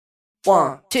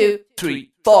1, 2, 3,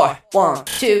 4. 1,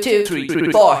 2,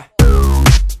 3, 4.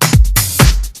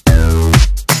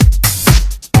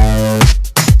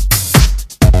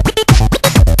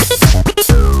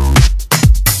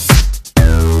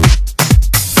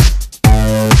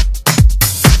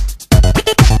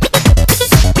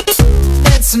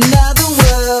 It's another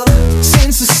world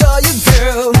since I saw you,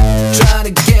 girl, trying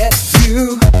to get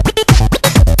you.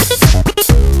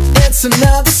 It's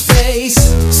another space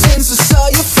since I saw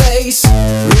your face,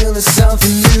 really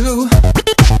something new.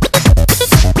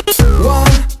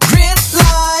 One green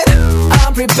light,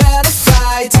 I'm prepared to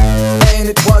fight. Ain't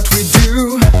it what we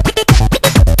do?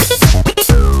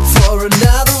 For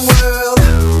another world,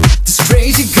 this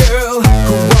crazy girl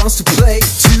who wants to play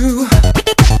too.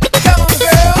 Come on,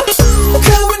 girl,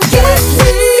 come and get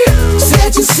me,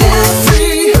 set yourself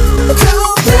free. Come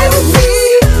on, play with me.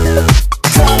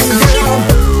 Come on, girl,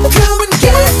 come and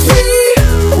get me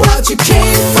what you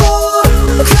came for.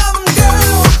 Come on,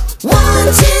 girl,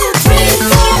 1, 2, 3,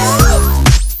 4.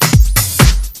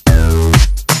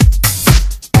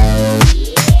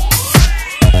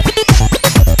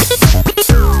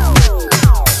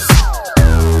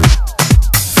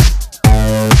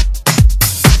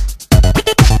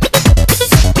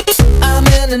 I'm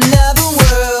in another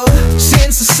world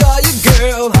since I saw you,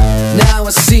 girl. Now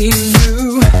I see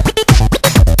you.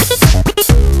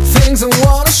 Things I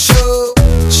wanna show,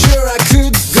 sure I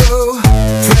could go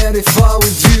pretty far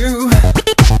with you.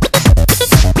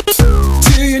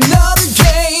 Do you know the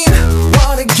game?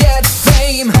 Wanna get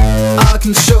fame? I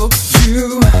can show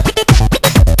you.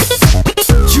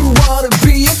 You wanna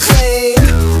be acclaimed?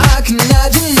 I can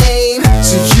add your name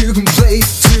so you can play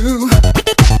too.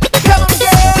 Come on,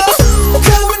 girl,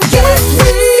 come and get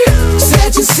me,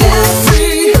 set yourself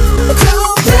free. Come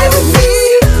on, play with me.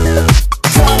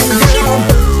 Come on, girl,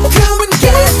 come and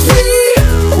get me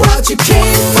what you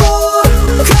came for.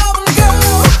 Come on,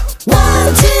 girl,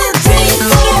 1, 2, 3,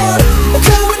 4.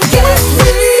 Come and get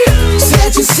me,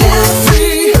 set yourself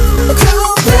free. Come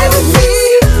on, play with me.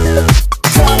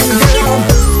 Come on, girl,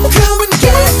 come and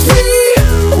get me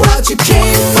what you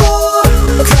came for.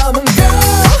 Come on,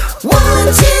 girl, 1,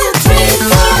 2, 3,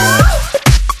 4.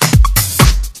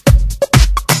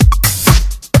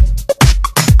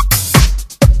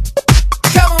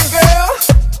 Come on, girl.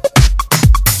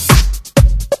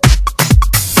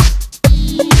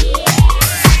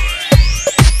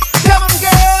 Come on,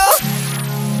 girl.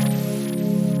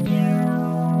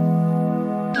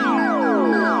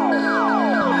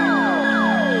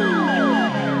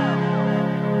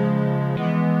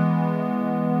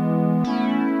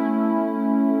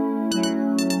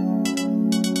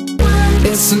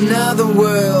 It's another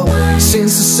world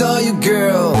since I saw you,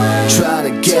 girl, try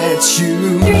to get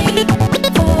you.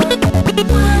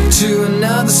 To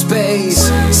another space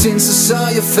since I saw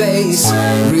your face,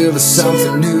 really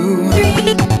something new.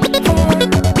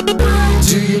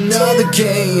 Do you know the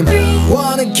game?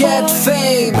 Wanna get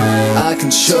fame? I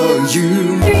can show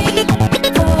you.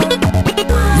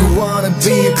 You wanna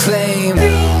be acclaimed?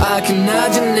 I can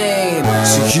add your name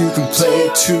so you can play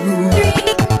too.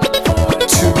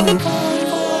 Two,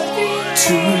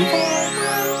 two,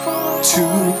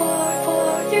 two.